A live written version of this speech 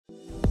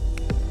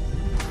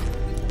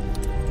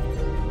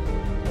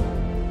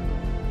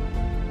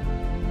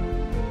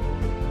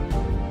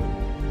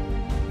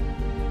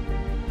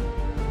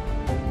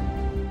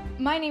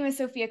My name is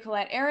Sofia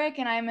Ehrich,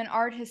 and I'm an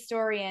art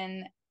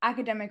historian,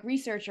 academic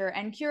researcher,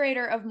 and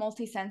curator of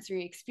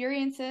multisensory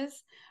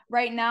experiences.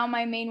 Right now,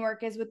 my main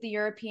work is with the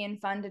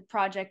European-funded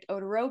project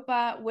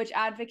Odoropa, which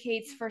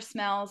advocates for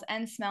smells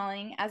and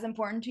smelling as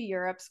important to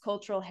Europe's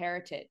cultural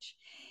heritage.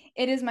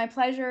 It is my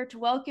pleasure to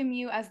welcome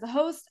you as the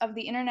host of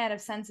the Internet of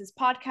Senses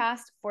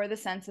podcast for the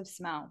Sense of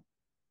Smell.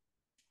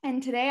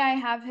 And today I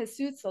have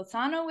Jesús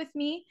Lozano with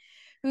me,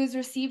 who has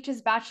received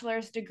his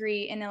bachelor's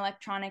degree in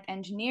electronic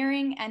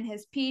engineering and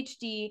his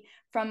PhD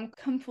from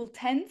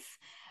Complutense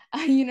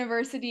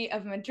University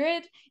of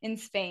Madrid in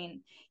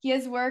Spain. He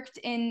has worked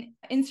in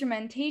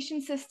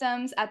instrumentation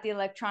systems at the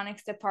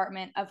electronics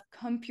department of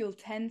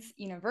Complutense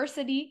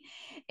University,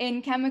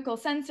 in chemical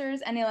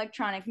sensors and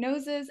electronic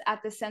noses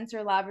at the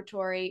Sensor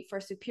Laboratory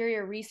for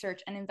Superior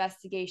Research and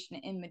Investigation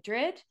in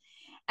Madrid,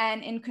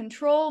 and in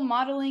control,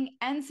 modeling,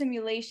 and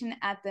simulation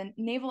at the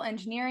Naval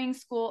Engineering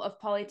School of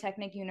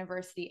Polytechnic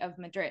University of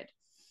Madrid.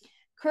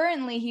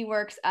 Currently, he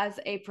works as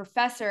a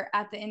professor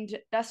at the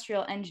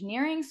Industrial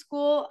Engineering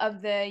School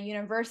of the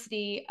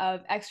University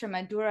of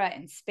Extremadura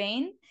in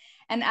Spain.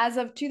 And as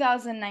of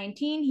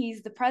 2019,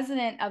 he's the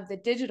president of the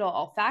Digital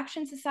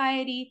Olfaction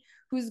Society,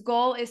 whose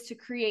goal is to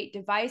create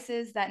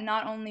devices that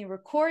not only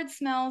record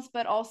smells,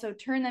 but also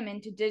turn them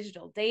into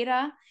digital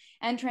data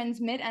and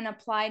transmit and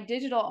apply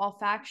digital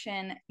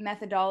olfaction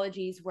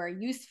methodologies where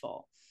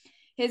useful.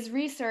 His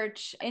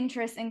research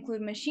interests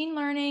include machine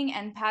learning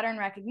and pattern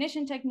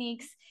recognition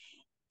techniques,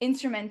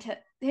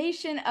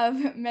 instrumentation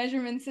of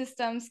measurement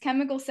systems,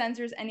 chemical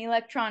sensors, and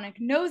electronic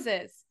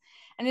noses.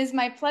 And it is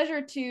my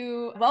pleasure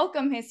to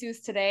welcome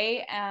Jesús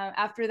today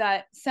after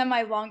that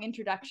semi-long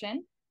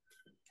introduction.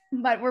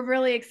 But we're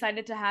really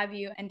excited to have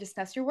you and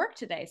discuss your work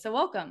today. So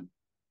welcome.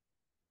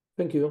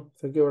 Thank you.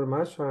 Thank you very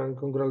much. And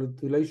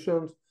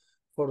congratulations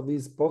for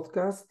this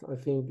podcast. I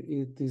think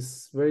it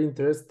is very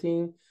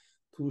interesting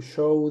to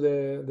show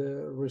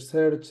the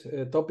research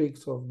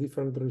topics of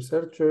different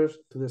researchers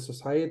to the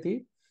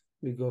society,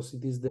 because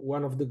it is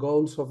one of the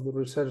goals of the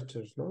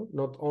researchers, no?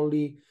 Not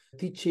only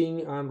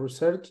teaching and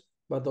research,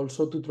 but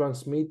also to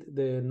transmit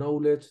the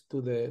knowledge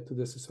to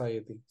the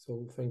society.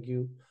 So thank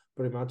you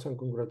very much and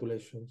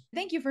congratulations.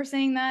 Thank you for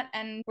saying that.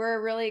 And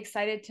we're really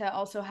excited to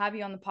also have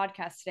you on the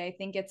podcast today. I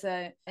think it's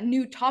a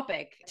new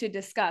topic to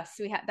discuss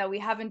that we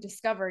haven't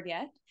discovered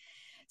yet.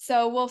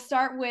 So we'll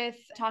start with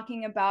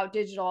talking about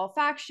digital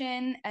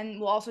olfaction, and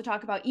we'll also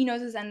talk about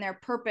e-noses and their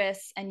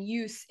purpose and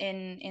use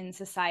in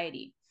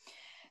society.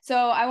 So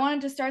I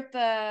wanted to start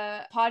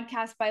the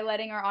podcast by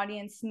letting our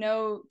audience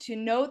note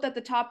that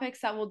the topics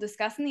that we'll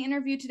discuss in the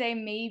interview today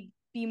may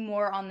be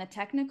more on the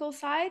technical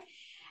side.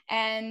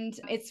 And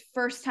it's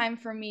first time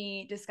for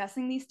me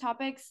discussing these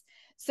topics.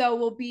 So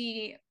we'll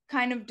be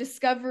kind of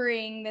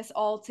discovering this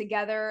all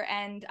together.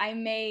 And I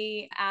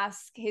may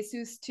ask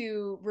Jesús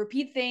to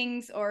repeat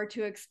things or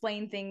to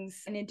explain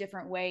things in a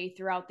different way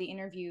throughout the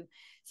interview.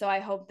 So I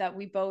hope that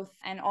we both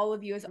and all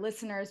of you as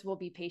listeners will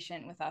be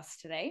patient with us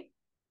today.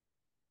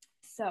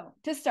 So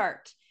to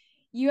start,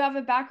 you have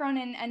a background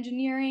in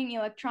engineering,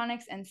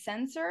 electronics, and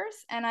sensors,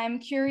 and I'm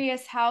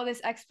curious how this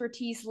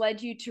expertise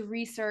led you to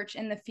research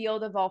in the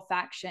field of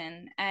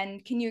olfaction.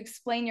 And can you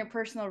explain your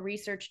personal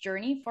research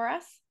journey for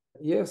us?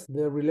 Yes,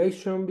 the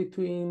relation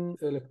between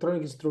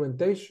electronic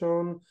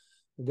instrumentation,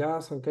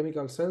 gas and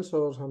chemical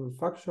sensors, and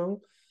olfaction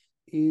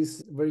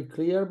is very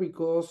clear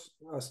because,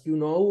 as you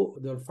know,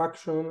 the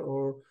olfaction,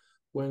 or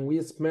when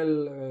we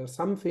smell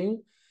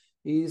something,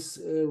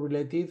 is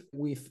related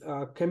with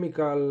a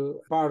chemical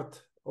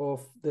part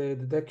of the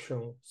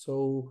detection.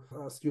 So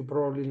as you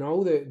probably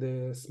know,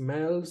 the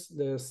smells,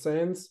 the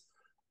scents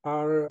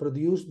are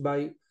produced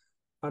by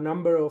a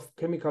number of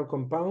chemical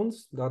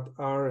compounds that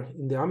are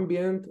in the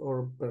ambient,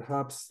 or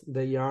perhaps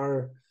they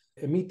are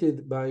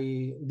emitted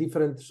by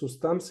different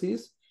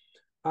substances.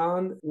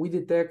 And we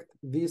detect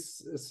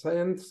these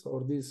scents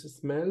or these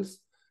smells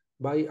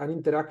by an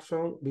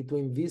interaction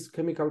between these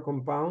chemical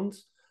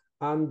compounds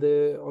and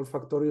the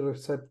olfactory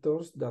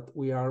receptors that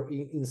we are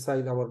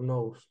inside our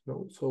nose.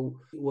 No? So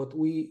what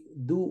we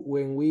do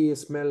when we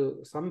smell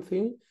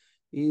something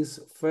is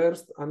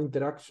first an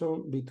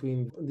interaction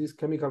between these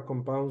chemical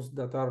compounds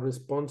that are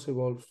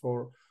responsible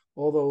for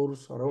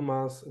odors,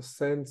 aromas,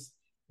 scents,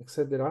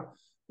 etc.,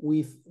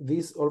 with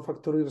these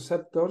olfactory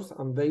receptors,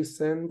 and they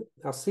send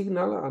a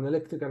signal, an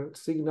electrical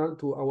signal,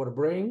 to our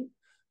brain.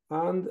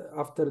 And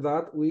after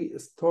that, we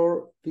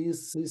store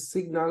this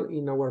signal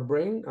in our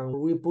brain, and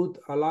we put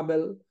a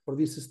label for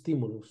this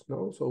stimulus.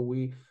 No? So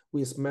we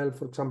smell,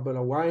 for example,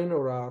 a wine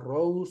or a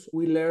rose.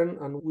 We learn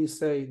and we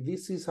say,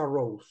 this is a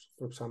rose,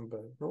 for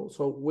example. No?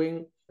 So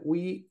when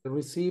we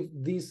receive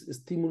this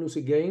stimulus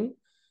again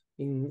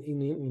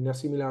in a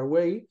similar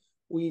way,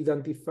 we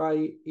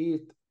identify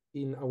it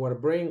in our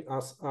brain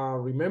as a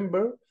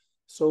remember.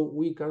 So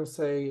we can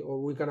say, or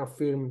we can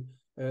affirm,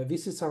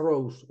 this is a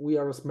rose, we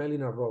are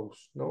smelling a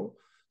rose, no?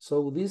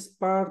 So this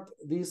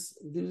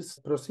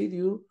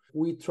procedure,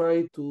 we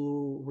try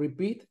to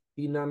repeat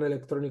in an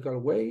electronical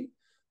way,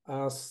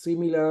 as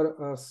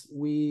similar as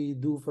we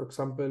do, for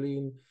example,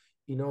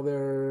 in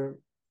other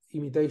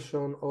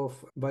imitation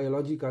of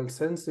biological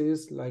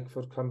senses, like,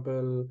 for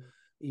example,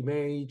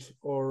 image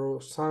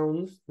or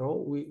sounds.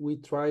 No, we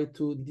try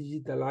to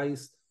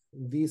digitalize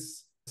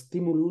this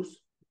stimulus,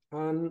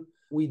 and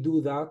we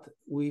do that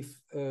with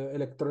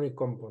electronic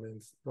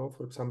components. No?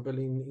 For example,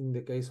 in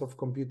the case of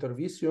computer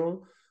vision,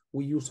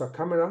 we use a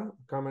camera.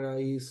 A camera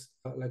is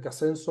like a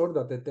sensor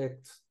that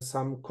detects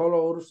some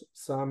colors,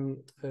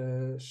 some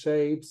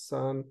shapes,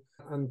 and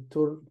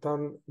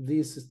turn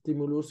this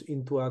stimulus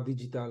into a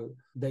digital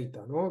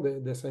data. No?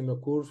 The same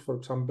occurs, for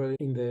example,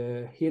 in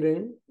the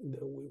hearing.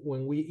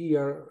 When we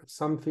hear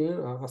something,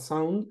 a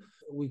sound,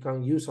 we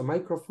can use a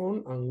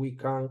microphone and we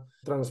can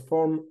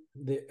transform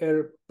the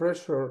air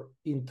pressure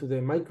into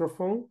the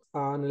microphone,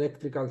 an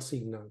electrical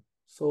signal.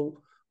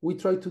 So we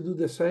try to do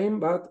the same,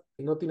 but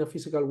not in a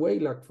physical way,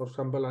 like, for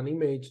example, an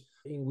image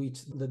in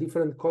which the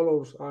different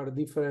colors are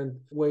different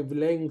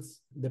wavelengths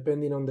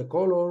depending on the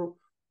color,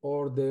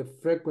 or the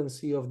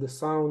frequency of the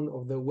sound,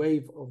 of the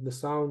wave of the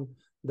sound,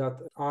 that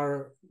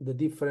are the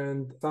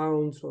different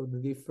sounds or the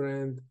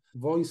different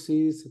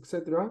voices,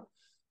 etc.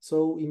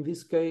 So in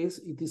this case,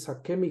 it is a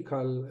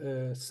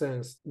chemical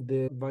sense.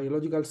 The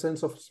biological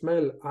sense of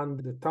smell and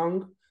the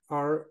tongue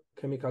are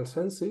chemical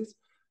senses.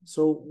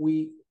 So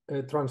we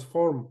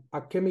transform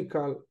a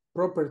chemical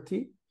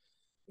property.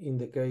 In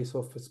the case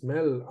of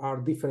smell, are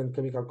different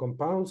chemical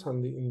compounds,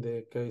 and in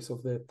the case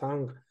of the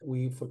tongue,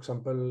 we, for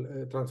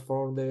example,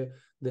 transform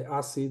the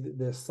acid,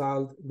 the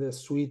salt, the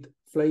sweet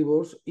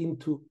flavors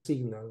into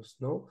signals.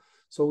 No,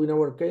 so in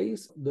our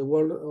case, the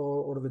word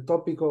or the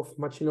topic of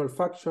machine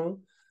olfaction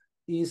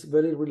is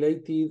very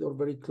related or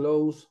very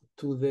close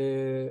to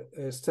the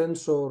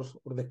sensors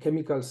or the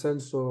chemical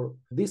sensor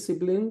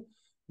discipline,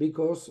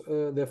 because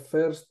the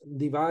first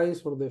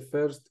device or the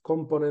first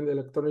component,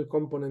 electronic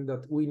component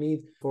that we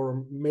need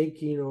for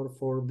making or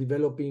for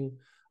developing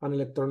an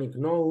electronic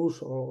nose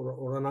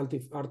or an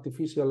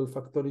artificial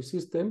olfactory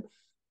system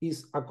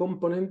is a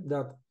component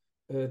that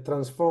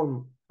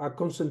transforms a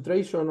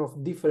concentration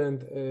of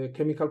different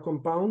chemical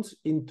compounds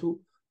into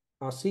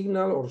a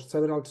signal or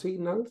several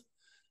signals,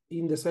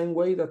 in the same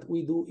way that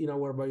we do in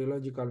our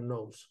biological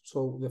nose.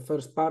 So the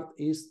first part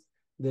is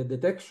the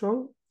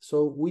detection.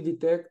 So we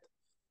detect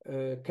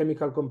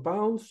chemical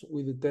compounds,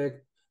 we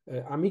detect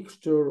a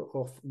mixture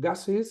of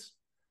gases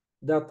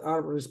that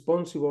are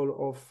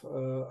responsible of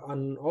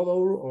an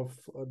odor, of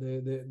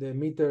the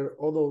emitter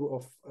odor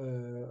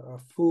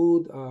of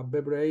food,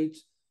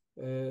 beverage,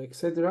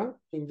 etc.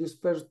 In this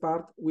first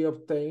part, we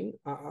obtain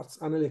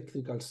an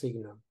electrical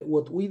signal.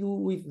 What we do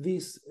with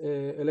this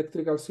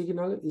electrical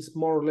signal is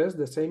more or less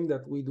the same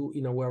that we do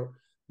in our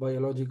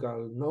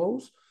biological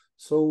nose.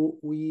 So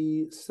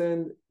we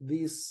send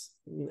this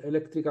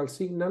electrical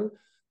signal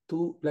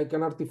to, like,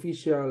 an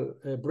artificial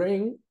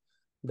brain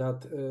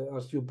that,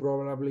 as you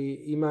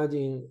probably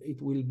imagine,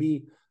 it will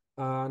be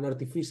an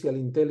artificial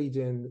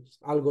intelligence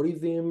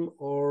algorithm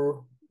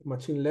or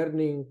machine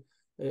learning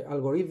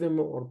algorithm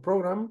or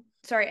program.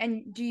 Sorry,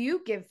 and do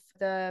you give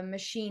the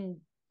machine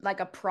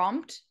like a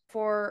prompt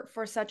for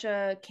such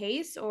a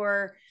case,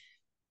 or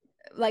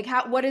like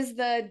what is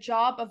the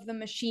job of the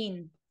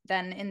machine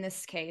then in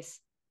this case?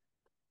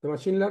 The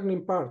machine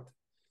learning part.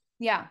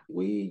 Yeah.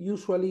 We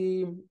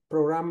usually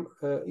program,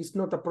 it's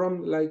not a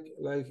prompt like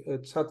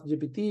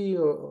ChatGPT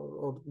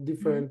or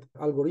different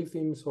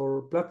algorithms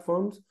or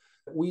platforms.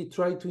 We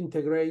try to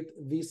integrate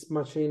this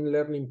machine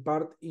learning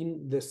part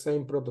in the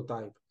same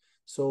prototype.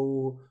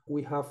 So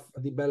we have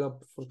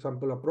developed, for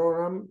example, a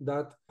program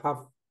that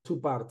have two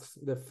parts.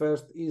 The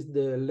first is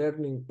the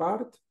learning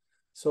part.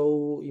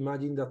 So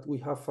imagine that we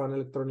have an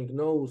electronic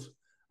nose,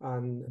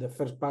 and the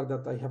first part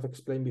that I have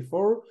explained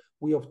before,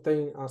 we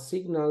obtain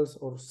signals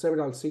or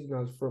several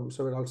signals from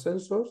several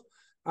sensors.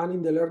 And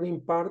in the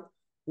learning part,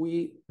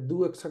 we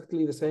do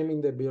exactly the same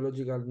in the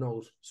biological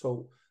nose.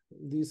 So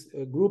this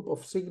group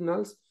of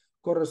signals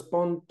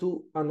correspond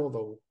to an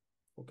odor,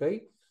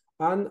 okay?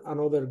 And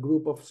another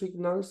group of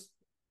signals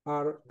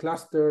are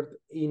clustered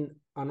in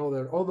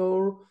another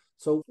odor.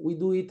 So we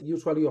do it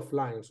usually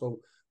offline. So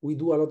we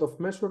do a lot of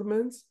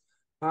measurements,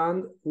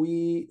 and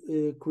we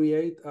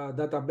create a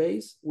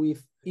database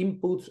with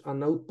inputs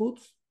and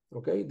outputs.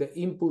 Okay, the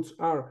inputs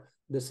are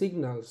the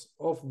signals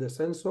of the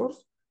sensors,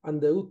 and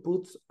the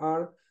outputs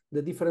are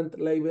the different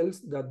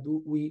labels that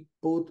we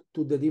put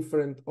to the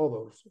different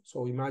odors.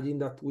 So imagine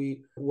that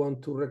we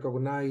want to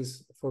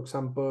recognize, for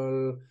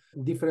example,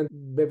 different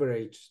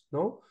beverages,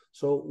 no?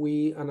 So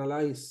we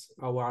analyze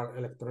our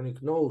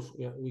electronic nose.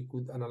 We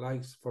could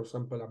analyze, for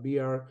example, a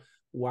beer,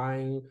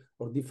 wine,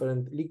 or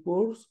different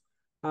liquors,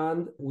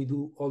 and we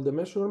do all the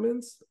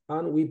measurements,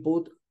 and we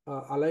put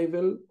a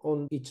label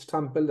on each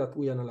sample that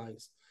we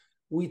analyze.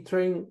 We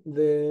train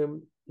the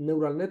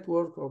neural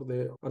network or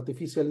the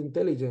artificial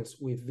intelligence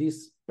with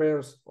these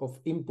pairs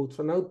of inputs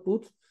and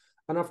outputs,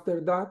 and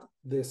after that,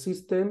 the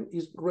system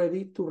is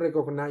ready to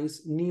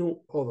recognize new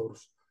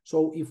odors.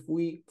 So if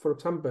we, for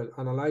example,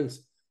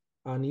 analyze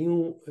a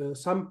new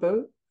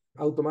sample,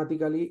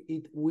 automatically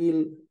it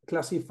will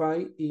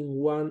classify in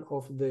one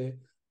of the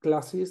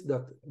classes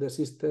that the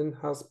system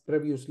has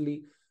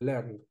previously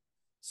learned.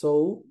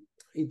 So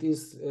it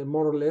is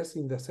more or less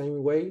in the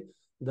same way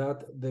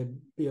that the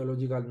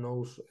biological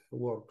nose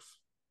works.